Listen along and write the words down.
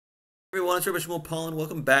Everyone, it's Rabbi Shmuel Paul, and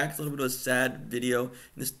welcome back. It's a little bit of a sad video. In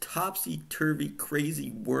this topsy-turvy,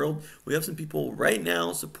 crazy world, we have some people right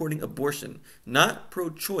now supporting abortion. Not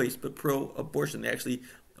pro-choice, but pro-abortion. They actually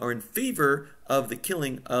are in favor of the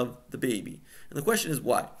killing of the baby. And the question is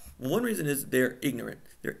why? Well, one reason is they're ignorant.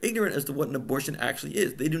 They're ignorant as to what an abortion actually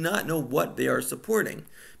is. They do not know what they are supporting.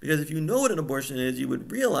 Because if you know what an abortion is, you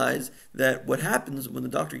would realize that what happens when the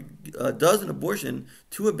doctor does an abortion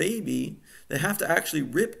to a baby, they have to actually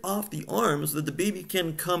rip off the arms so that the baby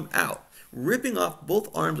can come out. Ripping off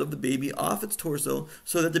both arms of the baby off its torso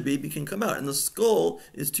so that the baby can come out. And the skull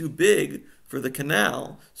is too big for the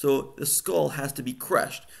canal, so the skull has to be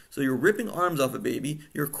crushed. So you're ripping arms off a baby,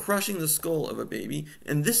 you're crushing the skull of a baby,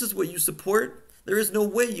 and this is what you support? There is no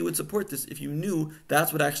way you would support this if you knew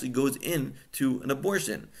that's what actually goes into an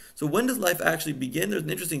abortion. So when does life actually begin? There's an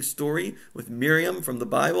interesting story with Miriam from the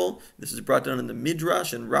Bible. This is brought down in the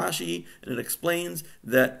Midrash and Rashi, and it explains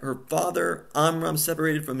that her father, Amram,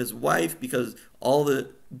 separated from his wife because all the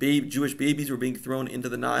Jewish babies were being thrown into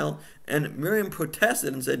the Nile. And Miriam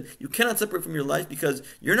protested and said, you cannot separate from your life because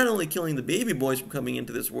you're not only killing the baby boys from coming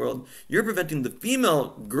into this world, you're preventing the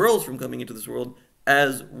female girls from coming into this world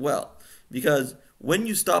as well. Because when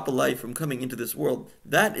you stop a life from coming into this world,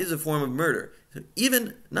 that is a form of murder.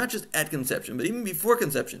 Even, not just at conception, but even before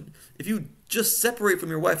conception. If you just separate from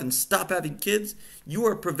your wife and stop having kids, you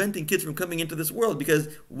are preventing kids from coming into this world. Because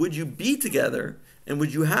would you be together and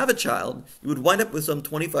would you have a child, you would wind up with some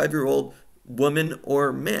 25-year-old woman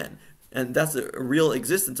or man. And that's a real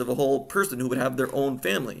existence of a whole person who would have their own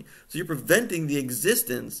family. So you're preventing the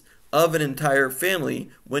existence of an entire family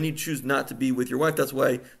when you choose not to be with your wife. That's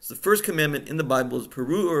why it's the first commandment in the Bible is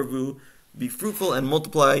Peru Urvu, be fruitful and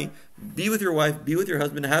multiply, be with your wife, be with your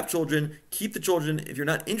husband, have children, keep the children. If you're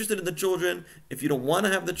not interested in the children, if you don't want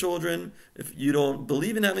to have the children, if you don't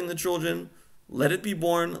believe in having the children, let it be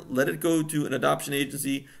born, let it go to an adoption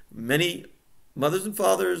agency. Many mothers and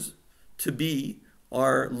fathers to be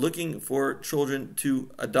are looking for children to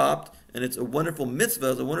adopt, and it's a wonderful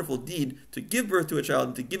mitzvah, it's a wonderful deed to give birth to a child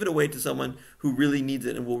and to give it away to someone who really needs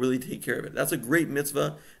it and will really take care of it. That's a great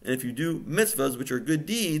mitzvah, and if you do mitzvahs, which are good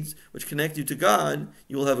deeds, which connect you to God,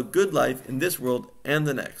 you will have a good life in this world and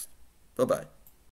the next. Bye-bye.